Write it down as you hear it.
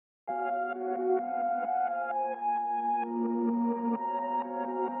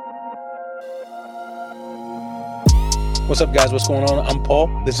What's up, guys? What's going on? I'm Paul.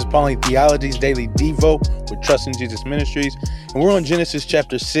 This is Pauline Theology's Daily Devo with Trust in Jesus Ministries. And we're on Genesis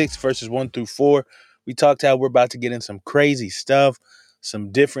chapter 6, verses 1 through 4. We talked how we're about to get in some crazy stuff,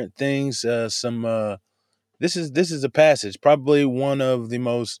 some different things. This is a passage, probably one of the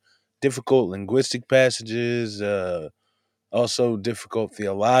most difficult linguistic passages, also difficult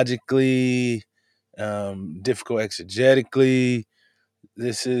theologically, difficult exegetically.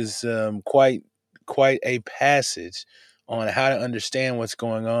 This is quite a passage on how to understand what's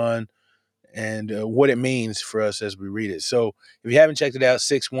going on and what it means for us as we read it. So if you haven't checked it out,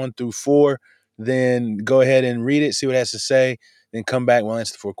 6, 1 through 4, then go ahead and read it, see what it has to say, then come back. We'll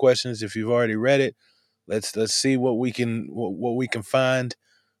answer the 4 questions. If you've already read it, let's see what we can find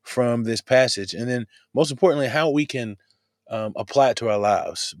from this passage, and then most importantly, how we can apply it to our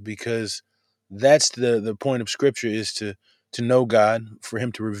lives, because that's the point of Scripture, is to know God, for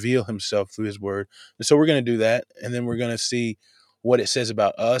Him to reveal Himself through His Word. And so we're going to do that, and then we're going to see what it says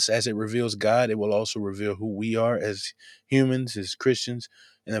about us. As it reveals God, it will also reveal who we are as humans, as Christians,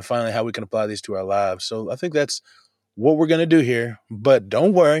 and then finally how we can apply these to our lives. So I think that's what we're going to do here. But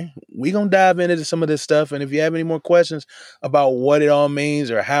don't worry, we're going to dive into some of this stuff. And if you have any more questions about what it all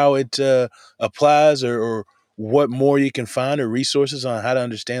means, or how it applies, or what more you can find, or resources on how to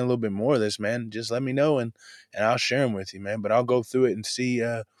understand a little bit more of this, man, just let me know, and I'll share them with you, man. But I'll go through it and see.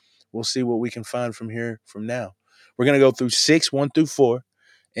 We'll see what we can find from here from now. We're going to go through 6, 1 through 4.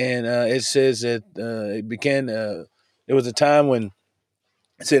 And it says that it was a time when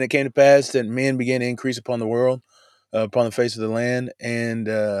it said, it came to pass that men began to increase upon the world, upon the face of the land, and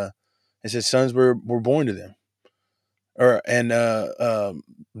it says sons were born to them, and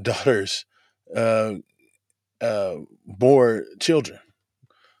daughters bore children.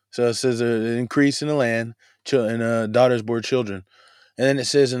 So it says an increase in the land, and daughters bore children. And then it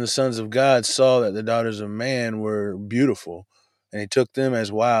says, and the sons of God saw that the daughters of man were beautiful, and he took them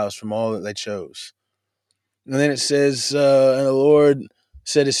as wives from all that they chose. And then it says, and the Lord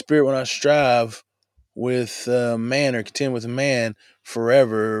said, his spirit will not strive with man, or contend with man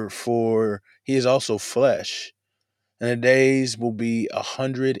forever, for he is also flesh, and the days will be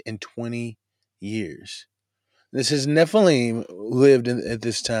 120 years. This is Nephilim lived at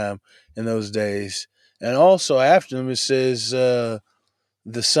this time, in those days. And also after them, it says the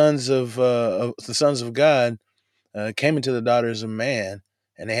sons of God came into the daughters of man,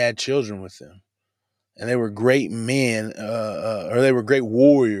 and they had children with them. And they were great men, or they were great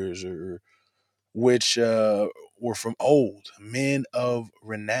warriors, or which were from old, men of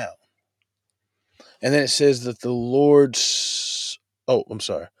renown. And then it says that the Lord's... Oh, I'm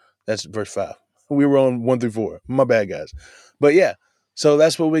sorry. That's verse 5. We were on 1 through 4. My bad, guys. But yeah, so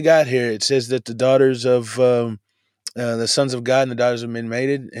that's what we got here. It says that the daughters of the sons of God and the daughters of men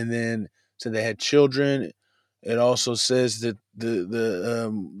mated, and then so they had children. It also says that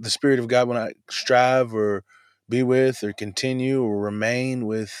the Spirit of God will not strive, or be with, or continue, or remain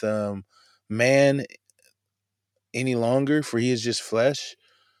with man any longer, for he is just flesh.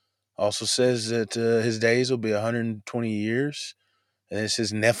 Also says that his days will be 120 years. And it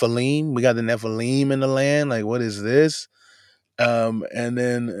says Nephilim. We got the Nephilim in the land. Like, what is this? And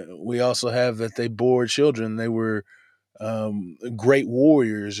then we also have that they bore children. They were great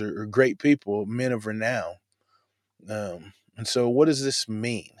warriors, or great people, men of renown. And so what does this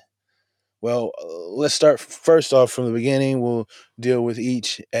mean? Well, let's start first off from the beginning. We'll deal with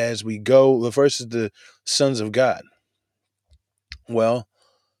each as we go. The first is the sons of God. Well,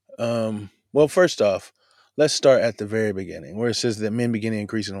 first off, let's start at the very beginning, where it says that men begin to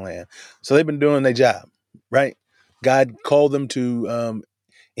increase in the land. So they've been doing their job, right? God called them to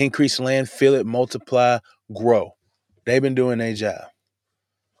increase land, fill it, multiply, grow. They've been doing their job.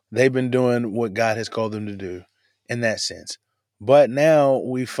 They've been doing what God has called them to do in that sense. But now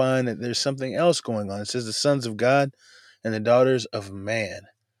we find that there's something else going on. It says the sons of God and the daughters of man.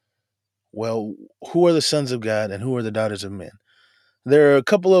 Well, who are the sons of God and who are the daughters of men? There are a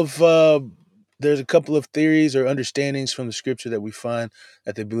couple of theories or understandings from the Scripture that we find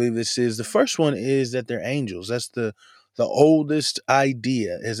that they believe this is. The first one is that they're angels. That's the oldest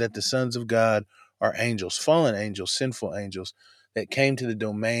idea, is that the sons of God are angels, fallen angels, sinful angels that came to the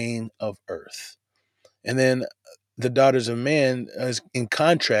domain of earth. And then the daughters of man, as in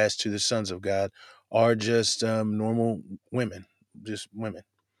contrast to the sons of God, are just normal women, just women.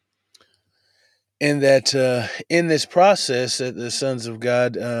 And that in this process, that the sons of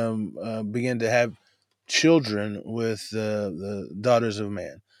God begin to have children with the daughters of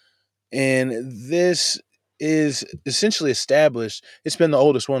man. And this is essentially established. It's been the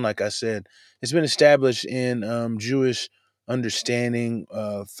oldest one, like I said. It's been established in Jewish understanding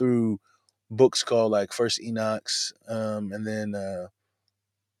through books called like First Enoch's, and then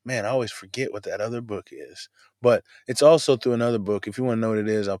man, I always forget what that other book is. But it's also through another book. If you want to know what it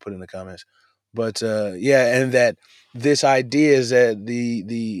is, I'll put it in the comments. But yeah, and that this idea is that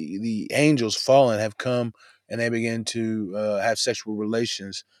the angels fallen have come and they begin to have sexual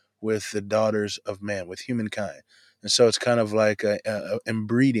relations with the daughters of man, with humankind, and so it's kind of like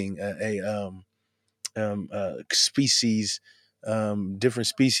inbreeding species, different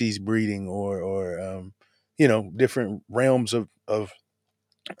species breeding, or different realms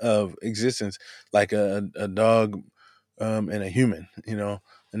of existence, like a dog and a human, and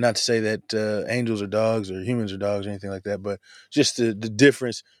not to say that angels are dogs or humans are dogs or anything like that, but just the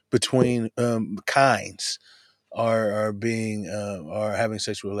difference between kinds are having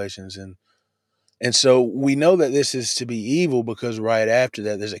sexual relations, and so we know that this is to be evil because right after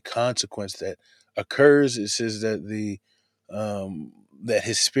that there's a consequence that occurs. It says that that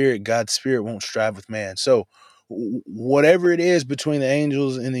his spirit, God's spirit, won't strive with man. So whatever it is between the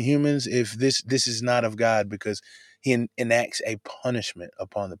angels and the humans, if this is not of God, because he enacts a punishment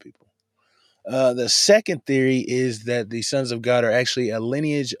upon the people. The second theory is that the sons of God are actually a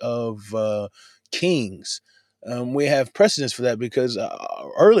lineage of kings. We have precedence for that because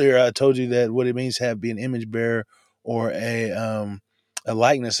earlier I told you that what it means to be an image bearer or a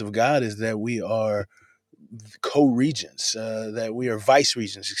likeness of God is that we are co-regents, that we are vice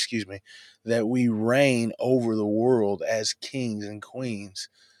regents, excuse me, that we reign over the world as kings and queens,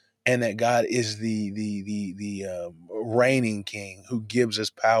 and that God is the reigning king who gives us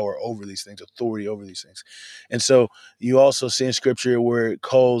power over these things, authority over these things. And so you also see in scripture where it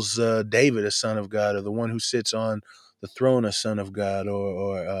calls David a son of God, or the one who sits on the throne a son of God,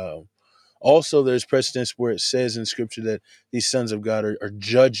 or also there's precedence where it says in scripture that these sons of God are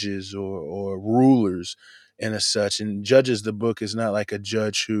judges or rulers and as such. And Judges, the book, is not like a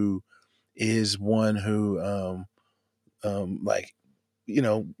judge who is one who like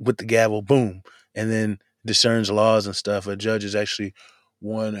with the gavel, boom, and then discerns laws and stuff. A judge is actually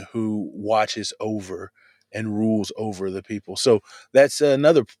one who watches over and rules over the people. So that's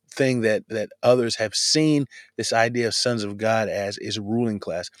another thing that others have seen this idea of sons of God as is ruling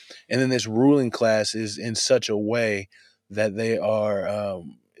class. And then this ruling class is in such a way that they're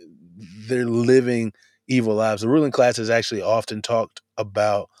living evil lives. The ruling class is actually often talked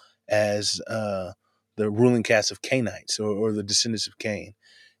about as the ruling caste of Canaanites, or the descendants of Cain,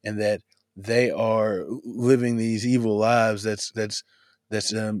 and that they are living these evil lives that's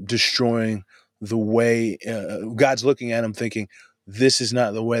destroying the way God's looking at them, thinking this is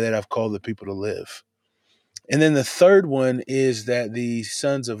not the way that I've called the people to live. And then the third one is that the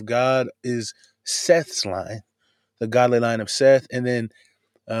sons of God is Seth's line, the godly line of Seth, and then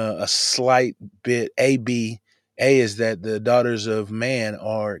a slight bit A is that the daughters of man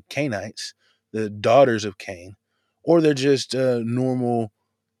are Canaanites, the daughters of Cain, or they're just normal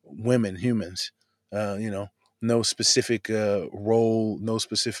women, humans. No specific role, no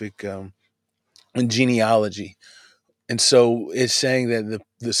specific genealogy. And so it's saying that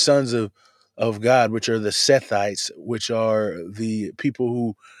the sons of God, which are the Sethites, which are the people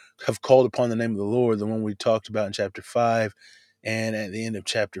who have called upon the name of the Lord, the one we talked about in chapter 5 and at the end of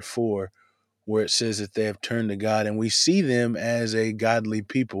chapter 4, where it says that they have turned to God. And we see them as a godly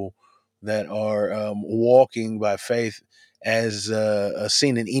people that are walking by faith, as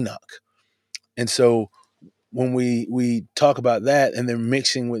seen in Enoch. And so when we talk about that and they're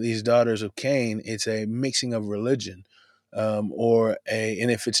mixing with these daughters of Cain, it's a mixing of religion, and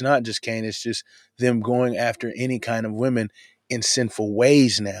if it's not just Cain, it's just them going after any kind of women in sinful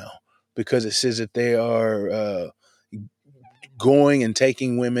ways now, because it says that they are going and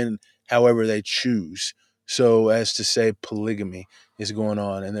taking women however they choose. So as to say, polygamy is going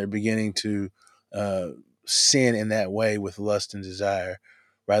on, and they're beginning to uh, sin in that way with lust and desire,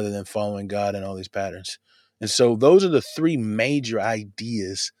 rather than following God and all these patterns. And so those are the three major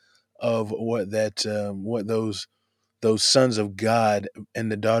ideas of what those sons of God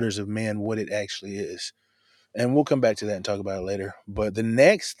and the daughters of man, what it actually is. And we'll come back to that and talk about it later. But the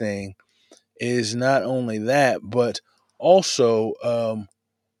next thing is not only that, but also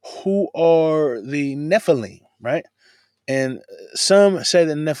who are the Nephilim, right? And some say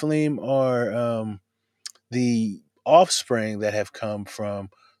that Nephilim are the offspring that have come from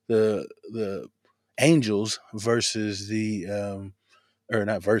the angels versus or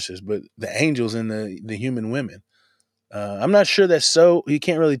not versus, but the angels and the human women. I'm not sure that's so. You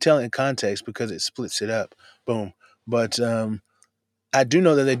can't really tell it in context because it splits it up. Boom. But I do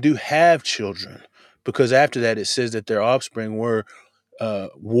know that they do have children, because after that it says that their offspring were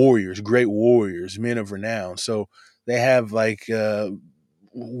warriors, great warriors, men of renown. So they have like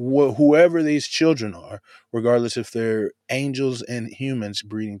whoever these children are, regardless if they're angels and humans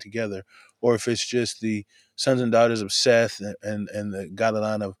breeding together, or if it's just the sons and daughters of Seth and the godly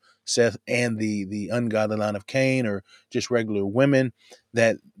line of Seth and the ungodly line of Cain, or just regular women,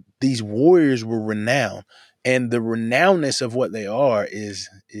 that these warriors were renowned. And the renownedness of what they are is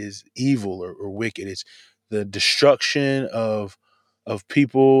evil or wicked. It's the destruction of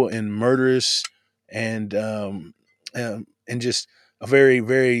people and murderous and just a very,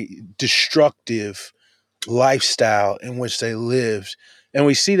 very destructive lifestyle in which they lived. And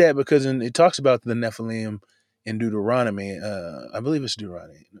we see that because it talks about the Nephilim in Deuteronomy. I believe it's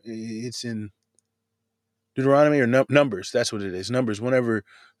Deuteronomy. It's in Deuteronomy or Numbers. That's what it is. Numbers. Whenever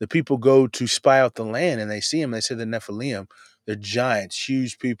the people go to spy out the land and they see them, they say the Nephilim. They're giants,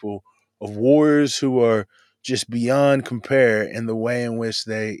 huge people of warriors who are just beyond compare in the way in which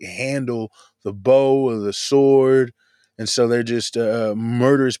they handle the bow or the sword. And so they're just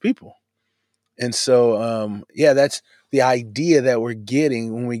murderous people. And so, yeah, that's the idea that we're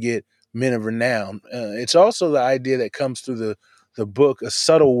getting when we get men of renown. It's also the idea that comes through the book, a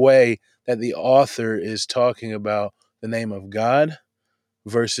subtle way that the author is talking about the name of God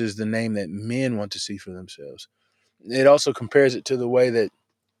versus the name that men want to see for themselves. It also compares it to the way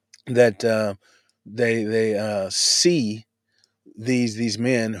that they see these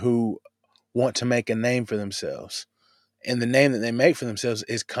men who want to make a name for themselves, and the name that they make for themselves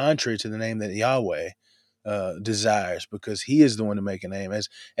is contrary to the name that Yahweh desires, because He is the one to make a name.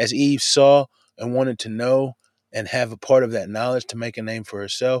 As Eve saw and wanted to know and have a part of that knowledge to make a name for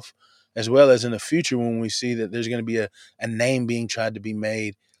herself, as well as in the future when we see that there's going to be a name being tried to be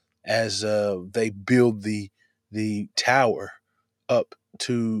made as they build the tower up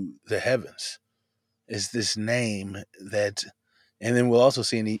to the heavens. Is this name that, and then we'll also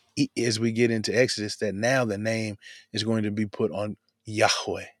see as we get into Exodus that now the name is going to be put on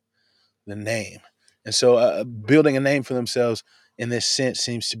Yahweh, the name. And so building a name for themselves in this sense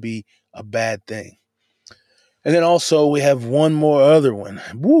seems to be a bad thing. And then also we have one more other one.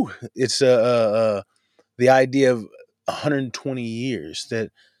 Woo! It's the idea of 120 years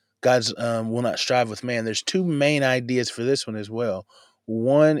that God's will not strive with man. There's two main ideas for this one as well.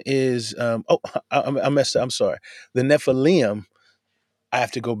 One is, I messed up. I'm sorry. The Nephilim, I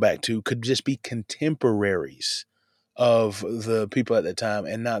have to go back to, could just be contemporaries of the people at that time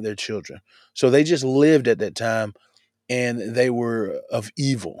and not their children. So they just lived at that time and they were of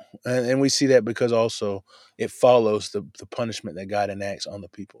evil. And we see that because also it follows the punishment that God enacts on the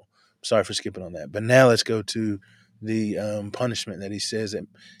people. Sorry for skipping on that. But now let's go to the punishment that He says that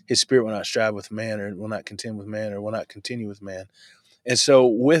His spirit will not strive with man, or will not contend with man, or will not continue with man. And so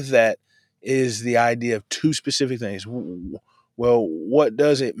with that is the idea of two specific things. Well, what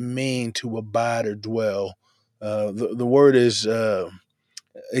does it mean to abide or dwell? The word is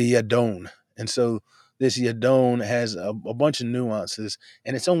yadon. And so this yadon has a bunch of nuances,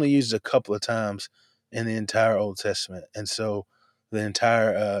 and it's only used a couple of times in the entire Old Testament, and so the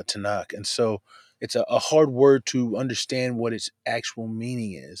entire Tanakh. And so it's a hard word to understand what its actual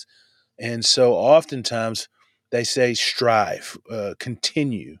meaning is. And so oftentimes they say strive,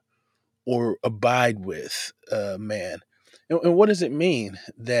 continue, or abide with man. And what does it mean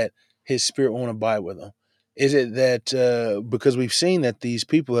that His spirit won't abide with them? Is it that because we've seen that these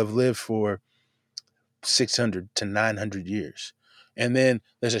people have lived for 600 to 900 years, and then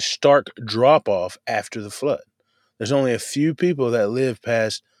there's a stark drop off after the flood? There's only a few people that live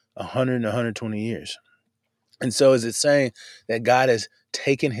past 100 and 120 years. And so is it saying that God has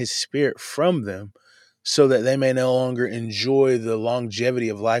taken His spirit from them so that they may no longer enjoy the longevity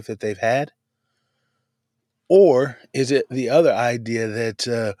of life that they've had? Or is it the other idea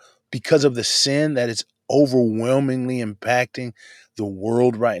that because of the sin that it's overwhelmingly impacting the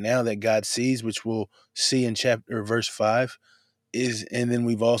world right now that God sees, which we'll see in chapter or verse 5, is, and then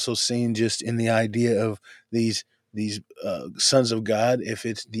we've also seen just in the idea of these sons of God, if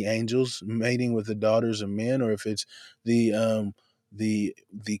it's the angels mating with the daughters of men, or if it's the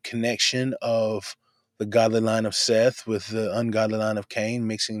the connection of the godly line of Seth with the ungodly line of Cain,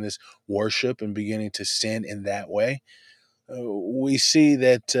 mixing this worship and beginning to sin in that way. We see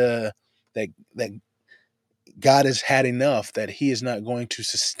that God has had enough, that He is not going to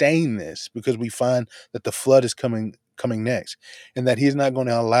sustain this, because we find that the flood is coming next, and that He is not going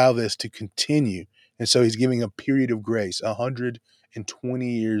to allow this to continue. And so He's giving a period of grace, 120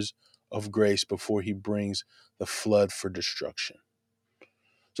 years of grace before He brings the flood for destruction.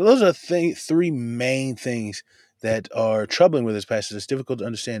 So those are three main things that are troubling with this passage. It's difficult to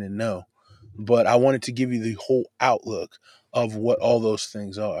understand and know, but I wanted to give you the whole outlook of what all those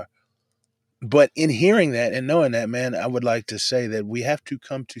things are. But in hearing that and knowing that, man, I would like to say that we have to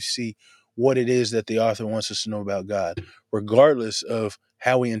come to see what it is that the author wants us to know about God, regardless of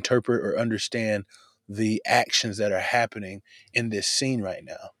how we interpret or understand the actions that are happening in this scene right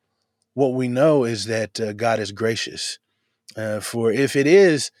now. What we know is that God is gracious. For if it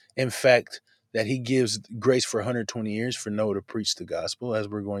is, in fact, that he gives grace for 120 years for Noah to preach the gospel, as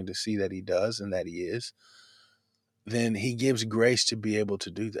we're going to see that he does and that he is, then he gives grace to be able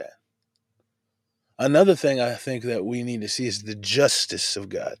to do that. Another thing I think that we need to see is the justice of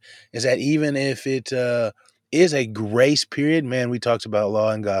God. Is that even if it is a grace period, man, we talked about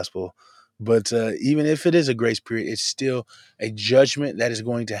law and gospel, but even if it is a grace period, it's still a judgment that is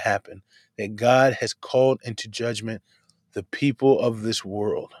going to happen. That God has called into judgment the people of this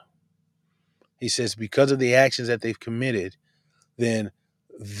world. He says because of the actions that they've committed, then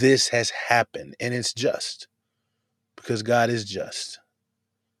this has happened, and it's just because God is just.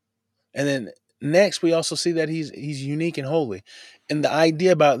 And then next, we also see that he's unique and holy. And the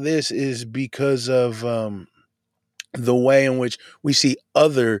idea about this is because of the way in which we see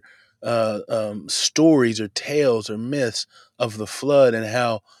other stories or tales or myths of the flood, and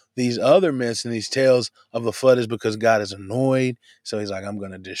how these other myths and these tales of the flood is because God is annoyed. So he's like, I'm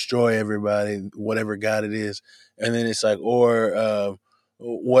going to destroy everybody, whatever God it is. And then it's like, or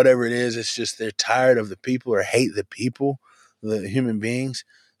whatever it is, it's just they're tired of the people or hate the people, the human beings.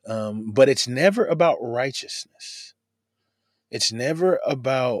 But it's never about righteousness. It's never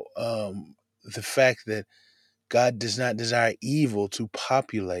about the fact that God does not desire evil to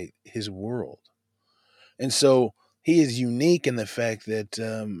populate his world. And so he is unique in the fact that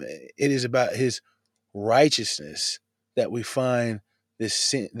it is about his righteousness that we find this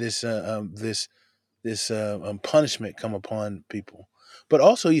sin, this punishment come upon people. But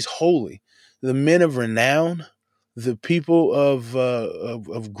also he's holy. The men of renown, the people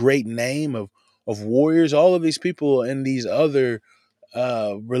of great name, of warriors, all of these people and these other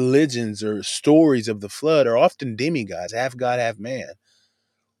religions or stories of the flood are often demigods, half God, half man.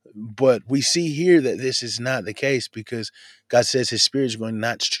 But we see here that this is not the case, because God says his spirit is going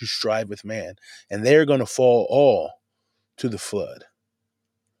not to strive with man, and they're going to fall all to the flood.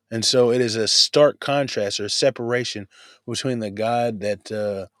 And so it is a stark contrast or separation between the God that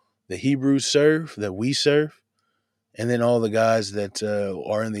the Hebrews serve, that we serve, and then all the gods that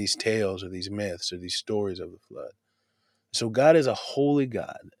are in these tales or these myths or these stories of the flood. So God is a holy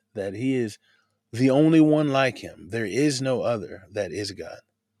God, that he is the only one like him. There is no other that is God.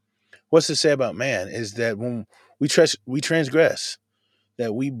 What's to say about man is that when we transgress,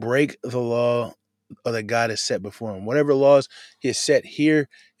 that we break the law that God has set before him. Whatever laws he has set here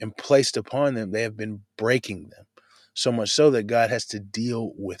and placed upon them, they have been breaking them. So much so that God has to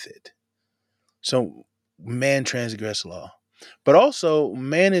deal with it. So man transgress law. But also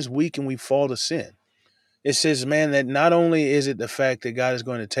man is weak and we fall to sin. It says, man, that not only is it the fact that God is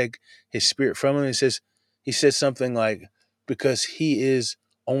going to take his spirit from him, he says something like, because he is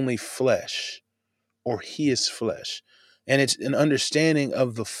only flesh, or he is flesh. And it's an understanding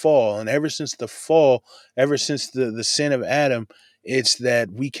of the fall. And ever since the fall, ever since the sin of Adam, it's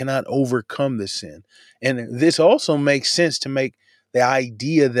that we cannot overcome the sin. And this also makes sense to make the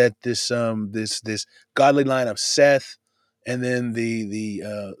idea that this godly line of Seth, and then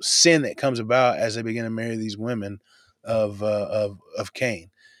the sin that comes about as they begin to marry these women of Cain.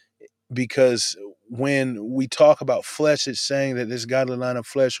 Because when we talk about flesh, it's saying that this godly line of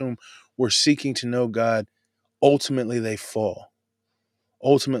flesh whom we're seeking to know God, ultimately they fall.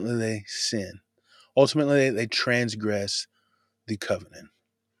 Ultimately they sin. Ultimately they transgress the covenant.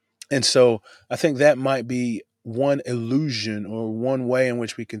 And so I think that might be one illusion or one way in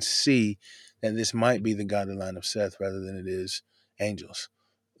which we can see that this might be the godly line of Seth rather than it is angels.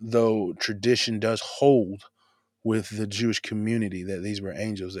 Though tradition does hold with the Jewish community that these were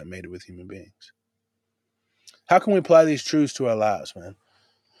angels that made it with human beings. How can we apply these truths to our lives, man?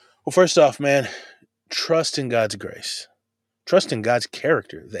 Well, first off, man, trust in God's grace. Trust in God's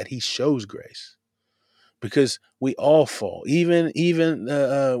character, that he shows grace. Because we all fall. Even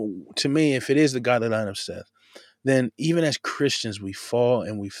to me, if it is the godly line of Seth, then even as Christians, we fall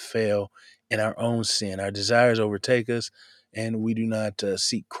and we fail in our own sin. Our desires overtake us, and we do not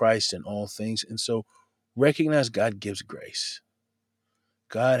seek Christ in all things. And so recognize God gives grace.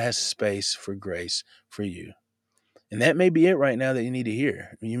 God has space for grace for you. And that may be it right now that you need to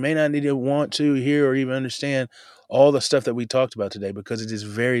hear. You may not need to want to hear or even understand all the stuff that we talked about today, because it is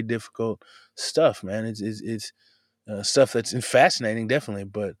very difficult stuff, man. It's stuff that's fascinating, definitely.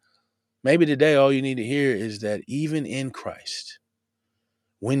 But maybe today all you need to hear is that even in Christ,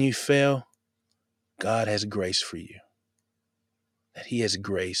 when you fail, God has grace for you. That he has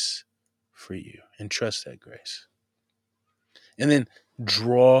grace for you, and trust that grace. And then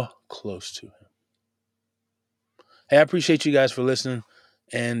draw close to him. Hey, I appreciate you guys for listening.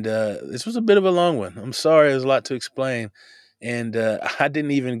 And this was a bit of a long one. I'm sorry, there's a lot to explain. And I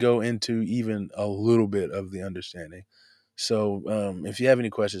didn't even go into even a little bit of the understanding. So if you have any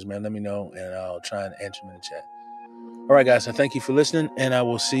questions, man, let me know, and I'll try and answer them in the chat. All right, guys, so thank you for listening, and I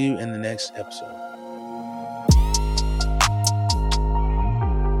will see you in the next episode.